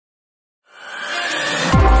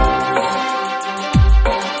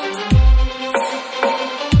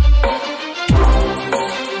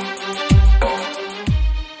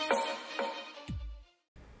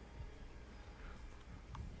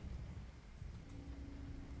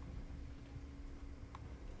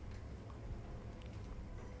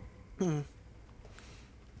I know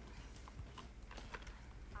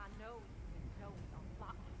you've been knowing a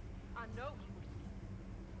lot. I know you were scheming.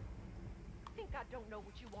 Think I don't know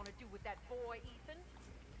what you want to do with that boy, Ethan?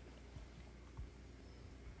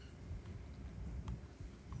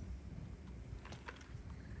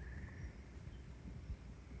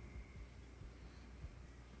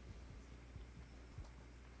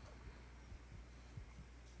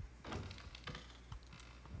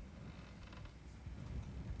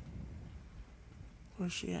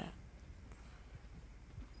 Where's she at?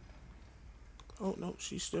 Oh no,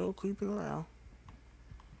 she's still creeping around.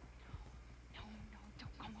 No, no,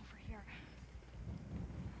 don't come over here.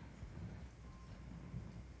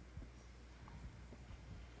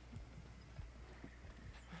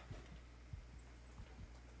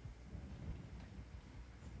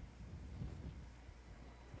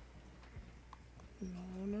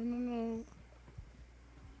 No, no, no, no.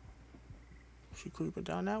 She creeping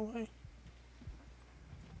down that way?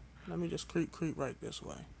 Let me just creep right this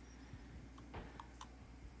way.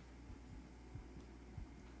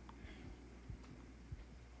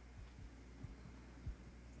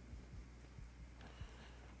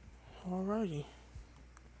 Alrighty.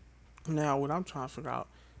 Now, what I'm trying to figure out,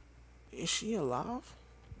 is she alive?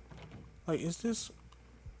 Like, is this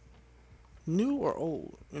new or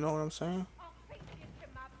old? You know what I'm saying? I'll feed you to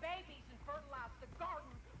my babies and fertilize the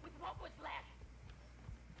garden with what was left.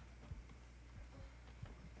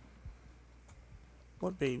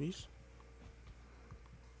 What babies?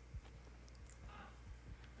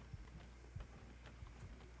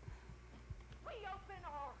 We open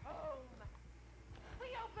our home. We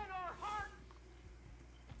open our hearts.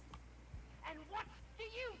 And what do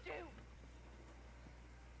you do?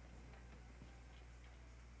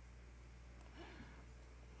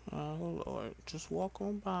 Oh Lord, just walk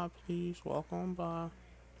on by, please. Walk on by.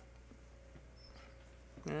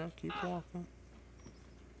 Yeah, keep walking.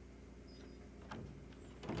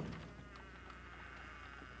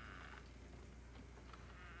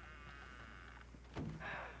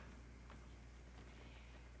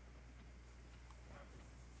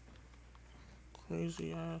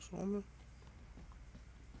 Crazy ass woman.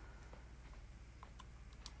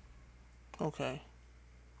 Okay.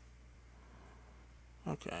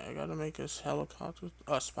 Okay, I gotta make this helicopter.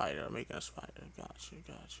 A spider. I'm making a spider. Gotcha,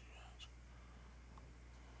 gotcha.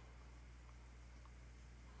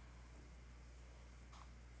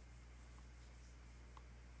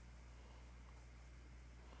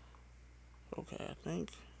 Okay, I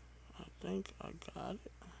think I got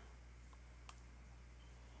it.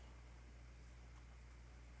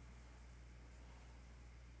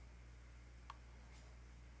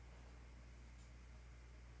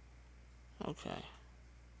 Okay.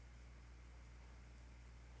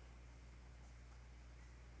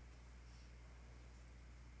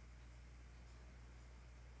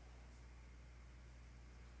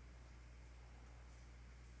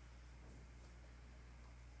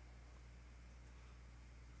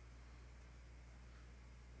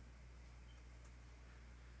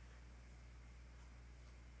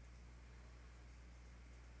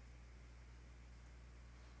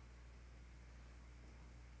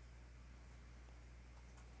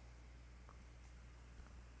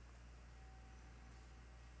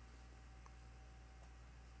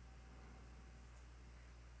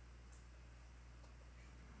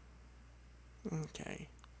 Okay.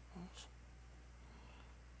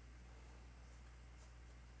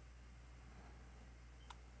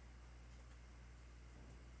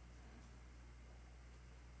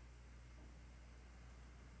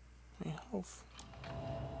 My health.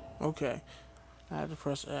 Okay. I had to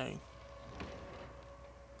press A.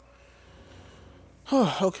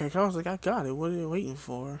 Okay, I was like, I got it. What are you waiting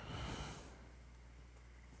for?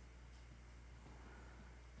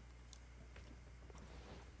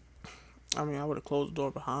 I mean, I would have closed the door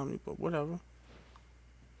behind me, but whatever.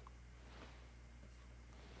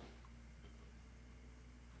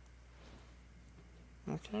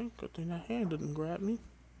 Okay, good thing that hand didn't grab me.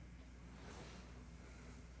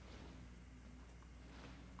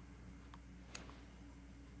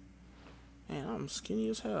 Man, I'm skinny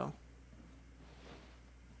as hell.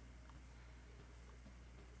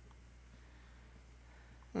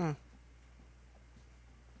 Hmm.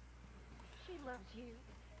 She loves you.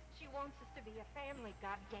 She wants us to be a family,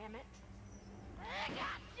 goddammit. I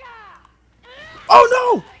gotcha! Oh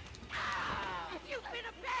no! You've been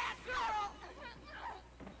a bad girl!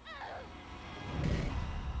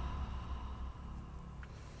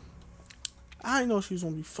 I didn't know she was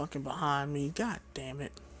gonna be fucking behind me. God damn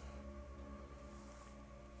it.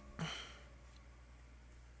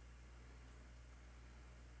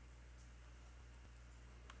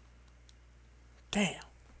 Damn.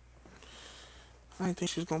 I didn't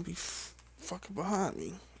think she was gonna be fucking behind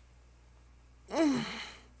me.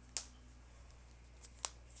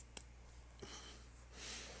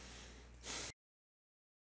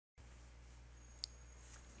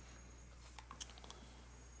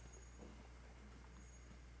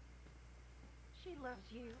 She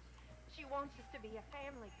loves you. She wants us to be a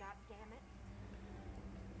family, goddammit.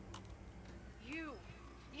 You!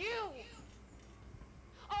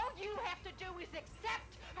 All you have to do is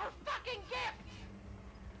accept her fucking gift!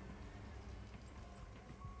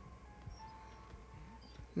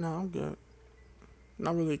 No, I'm good.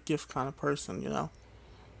 Not really a gift kind of person, you know.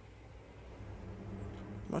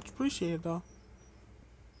 Much appreciated, though.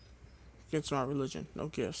 Against my religion, no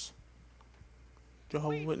gifts.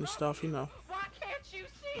 Jehovah's Witness stuff, you know. Why can't you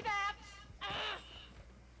see that?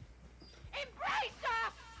 Embrace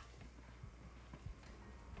us!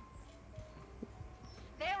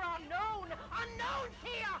 There are unknowns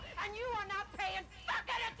here, and you are not paying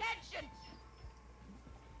fucking attention!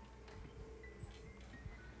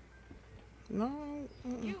 No.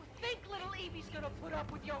 You think little Evie's gonna put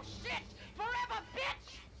up with your shit forever,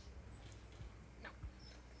 bitch? No.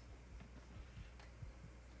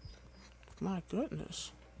 My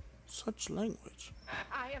goodness. Such language.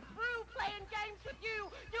 I am through playing games with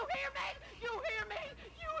you! You hear me? You hear me?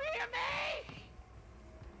 You hear me?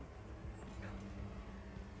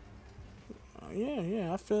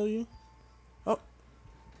 Yeah, I feel you. Oh.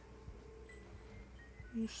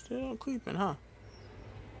 You still creeping, huh?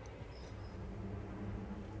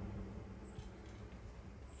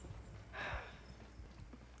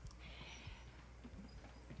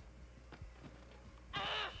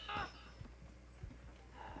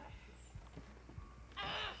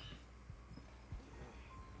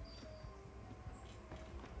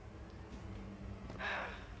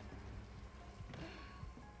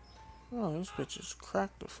 Oh, this bitch is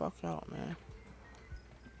cracked the fuck out, man.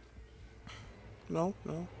 No.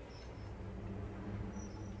 Now,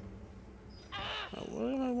 what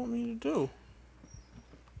do they want me to do?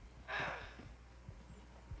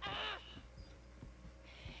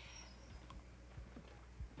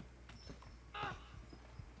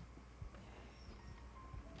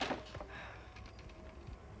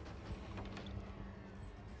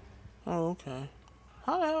 Oh, okay.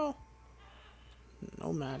 How the hell?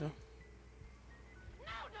 No matter.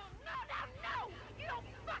 No! You don't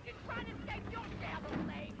fucking try to escape your devil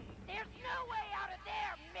lane! There's no way out of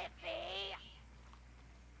there, Missy!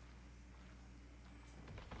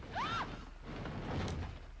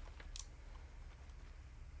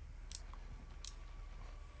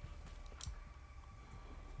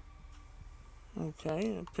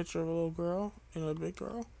 Okay, a picture of a little girl and a big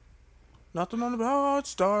girl. Nothing on the oh,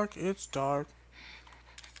 it's dark. It's dark.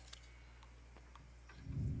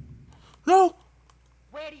 No!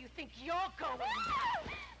 Where do you think you're going?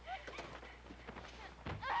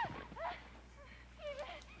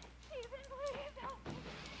 Stephen, please help me.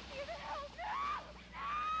 Stephen, help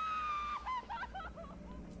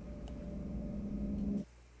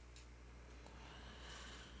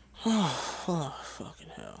me. Oh, fucking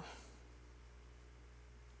hell.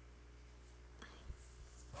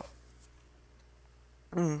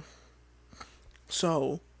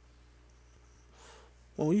 So,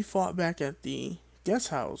 when we fought back at the guest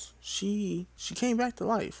house, she came back to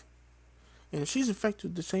life. And if she's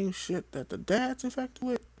infected with the same shit that the dad's infected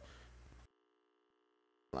with,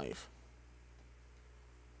 life.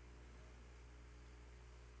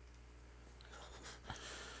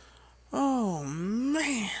 Oh,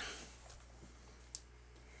 man.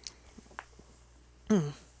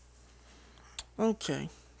 Okay.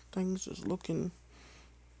 Things is looking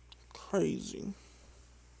crazy.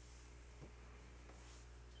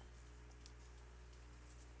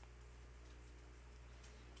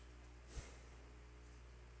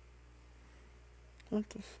 What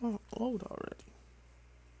the fuck? Load already.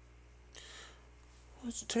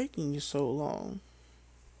 What's taking you so long?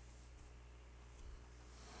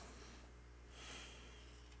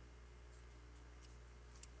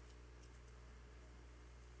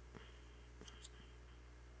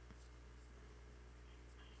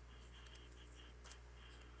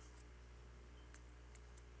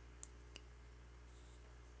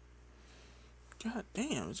 God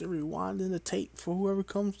damn, is it rewinding the tape for whoever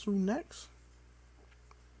comes through next?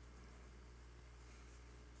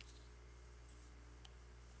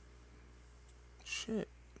 Shit.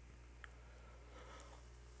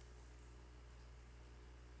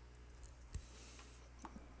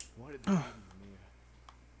 What did they do to Mia?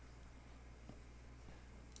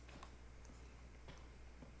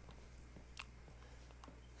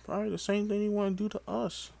 Probably the same thing you want to do to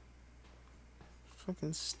us.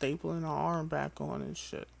 Fucking stapling her arm back on and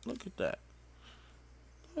shit. Look at that.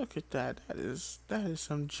 Look at that. That is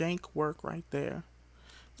some jank work right there.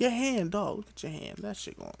 Your hand, dog. Look at your hand. That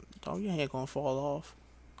shit going, dog. Your hand gonna fall off.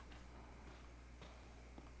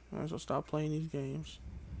 Might as well stop playing these games.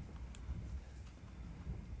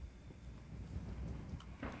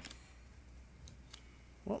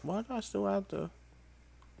 What? Why do I still have to?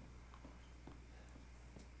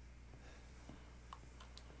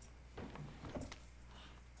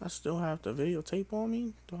 I still have the videotape on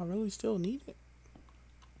me? Do I really still need it?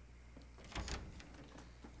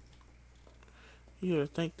 You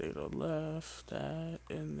would think they'd have left that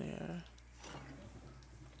in there.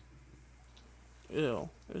 Ew,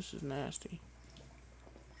 this is nasty.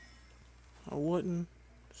 A wooden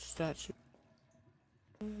statue.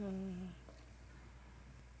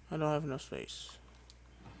 I don't have enough space.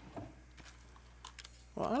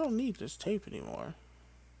 Well, I don't need this tape anymore.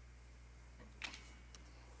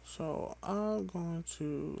 So I'm going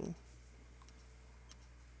to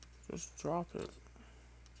just drop it,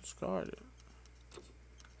 discard it.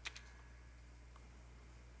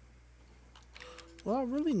 Will I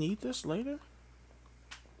really need this later?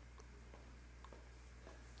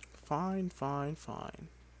 Fine, fine, fine.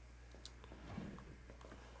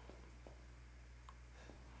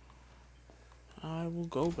 I will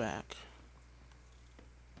go back.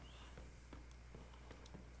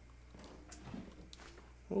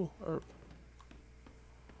 Oh, herb.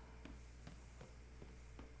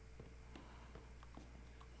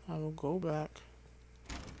 I will go back,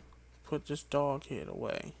 put this dog head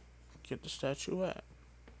away, get the statuette,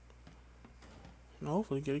 and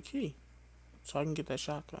hopefully get a key so I can get that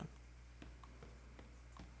shotgun.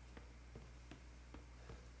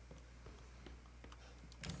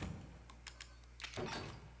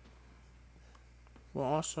 Well,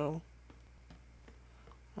 also,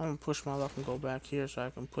 I'm gonna push my luck and go back here so I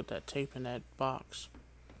can put that tape in that box.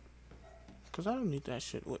 Cause I don't need that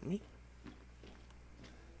shit with me.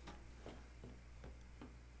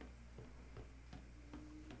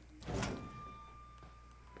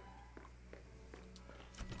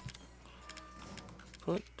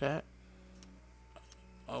 Put that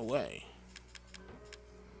away.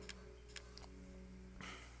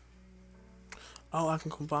 Oh, I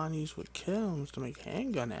can combine these with chems to make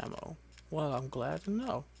handgun ammo. Well, I'm glad to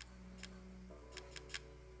know.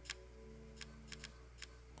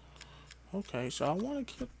 Okay, so I want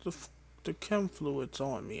to get the chem fluids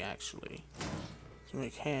on me, actually, to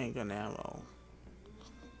make handgun ammo.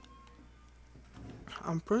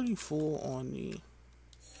 I'm pretty full on the...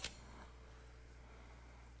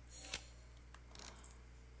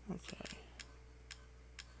 Okay.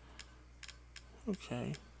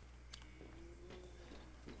 Okay.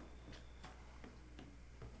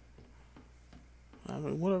 I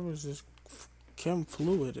mean, whatever is this chem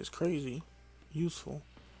fluid is crazy useful.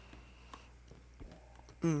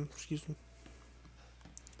 Excuse me.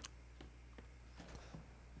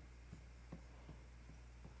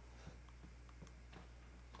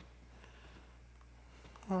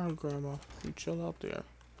 Alright, Grandma. You chill out there.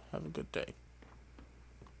 Have a good day.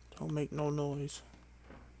 Don't make no noise.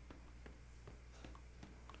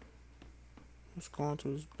 Let's go into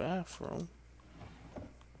his bathroom.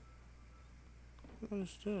 What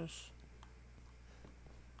is this?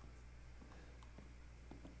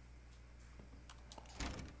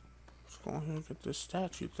 Let's go in here and get this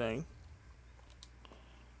statue thing.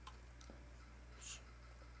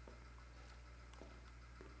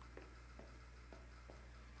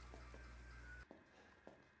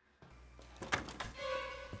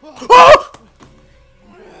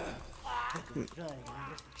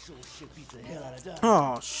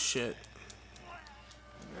 Oh shit.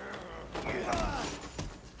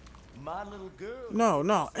 My little girl. No,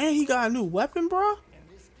 no. And he got a new weapon, bro?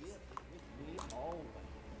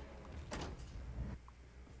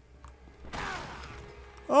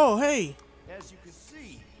 Oh, hey. As you can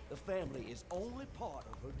see, the family is only part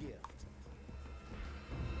of her gift.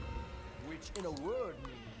 Which in a word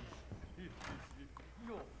means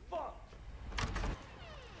you're fucked.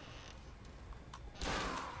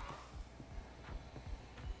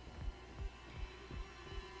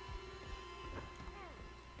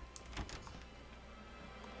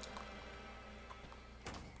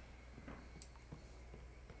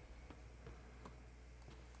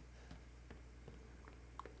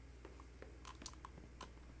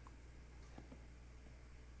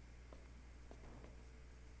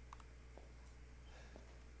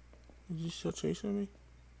 Is he still chasing me?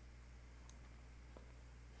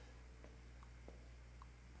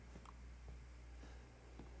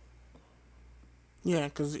 Yeah,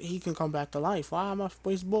 because he can come back to life. Why am I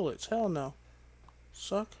waste bullets? Hell no.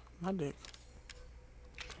 Suck my dick.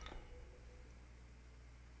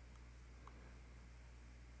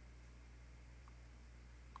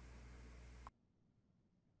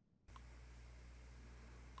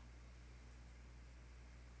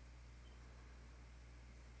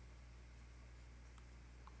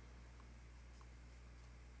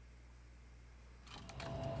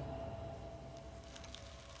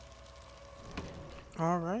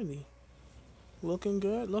 Alrighty. Looking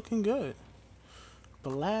good, looking good.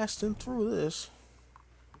 Blasting through this.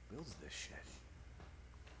 Who builds this shit?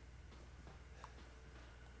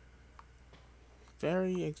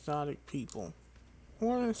 Very exotic people.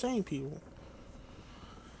 Or insane people.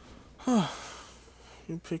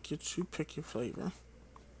 You pick your flavor.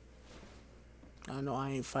 I know I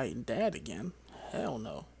ain't fighting Dad again. Hell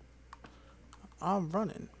no. I'm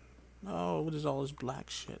running. Oh, what is all this black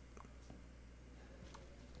shit?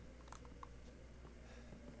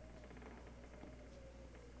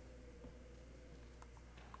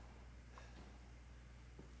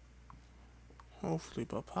 Hopefully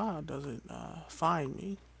Papa doesn't find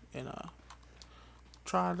me and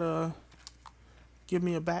try to give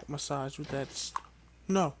me a back massage with that.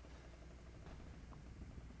 No.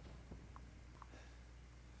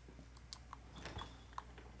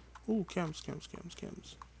 Ooh, chems.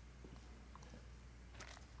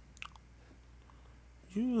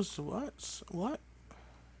 Use what? What?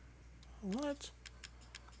 What?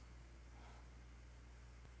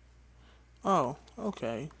 Oh,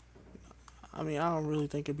 okay. I mean, I don't really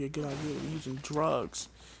think it'd be a good idea using drugs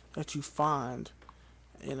that you find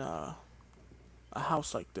in a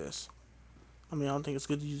house like this. I mean, I don't think it's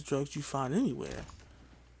good to use drugs you find anywhere,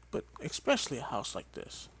 but especially a house like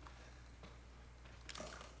this.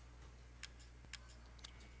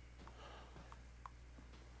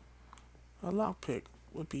 A lockpick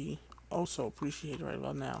would be also appreciated right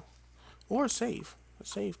about now. Or a save. A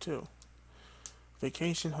save too.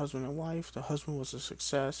 Vacation, husband and wife. The husband was a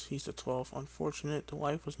success. He's the 12th. Unfortunate. The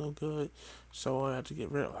wife was no good, so I had to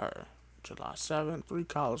get rid of her. July 7th. 3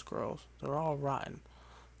 college girls. They're all rotten.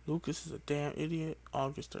 Lucas is a damn idiot.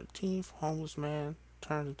 August 13th. Homeless man.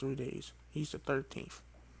 Turned in 3 days. He's the 13th.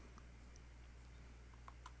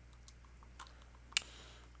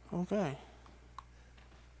 Okay.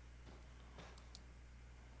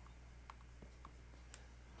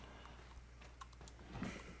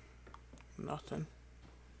 Nothing.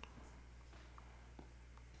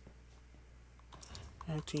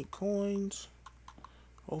 Antique coins.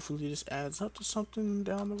 Hopefully this adds up to something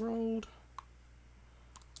down the road.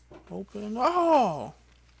 Open. Oh!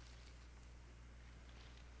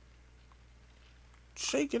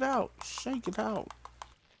 Shake it out. Shake it out.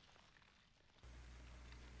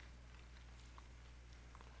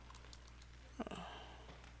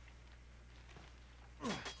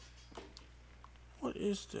 What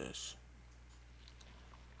is this?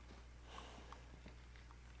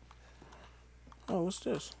 Oh, what's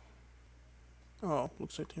this? Oh,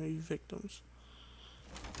 looks like they may be victims.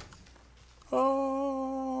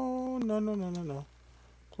 Oh, no.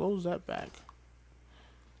 Close that back.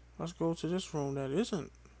 Let's go to this room that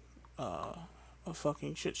isn't a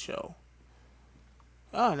fucking shit show.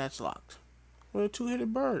 Ah, and that's locked. With a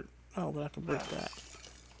 2-headed bird. Oh, but I can break that.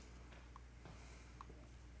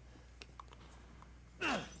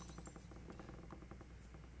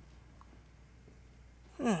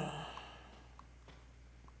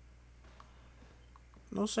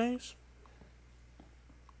 No saves?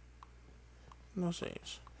 No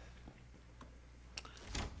saves.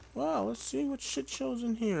 Well, let's see what shit shows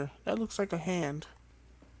in here. That looks like a hand.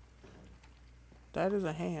 That is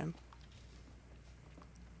a hand.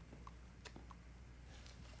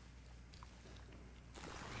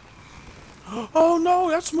 Oh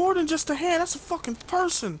no, that's more than just a hand. That's a fucking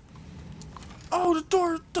person. Oh, the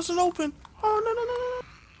door doesn't open. Oh, no.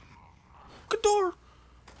 Good door.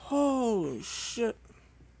 Holy shit.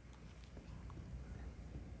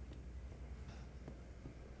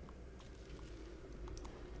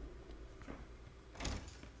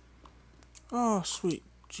 Oh, sweet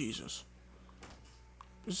Jesus.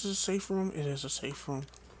 Is this a safe room? It is a safe room.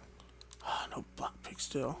 No lockpick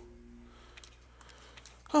still.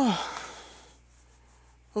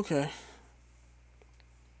 Okay.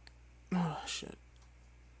 Oh, shit.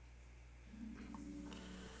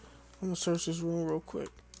 I'm gonna search this room real quick.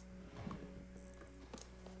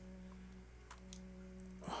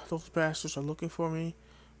 Those bastards are looking for me,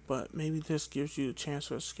 but maybe this gives you a chance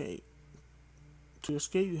to escape. To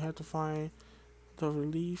escape, you have to find the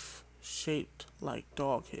relief shaped like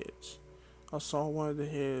dog heads. I saw one of the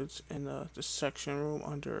heads in the section room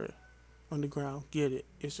underground. Get it.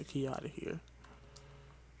 It's a key out of here.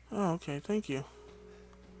 Oh, okay. Thank you.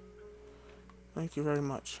 Thank you very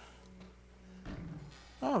much.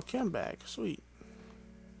 Oh, chem bag. Sweet.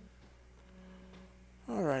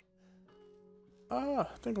 Alright. I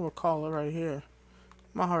think I'm gonna call it right here.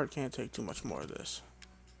 My heart can't take too much more of this.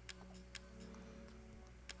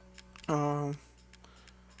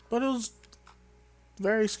 But it was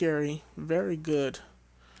very scary, very good.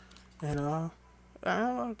 And I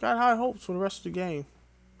got high hopes for the rest of the game.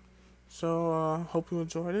 So hope you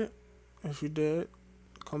enjoyed it. If you did,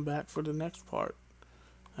 come back for the next part.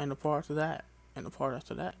 And the part after that. And the part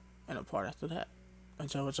after that. And the part after that.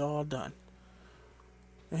 Until it's all done.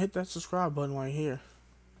 And hit that subscribe button right here.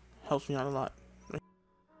 Helps me out a lot.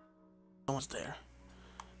 No one's there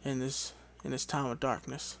in this time of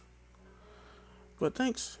darkness. But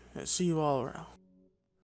thanks, and see you all around.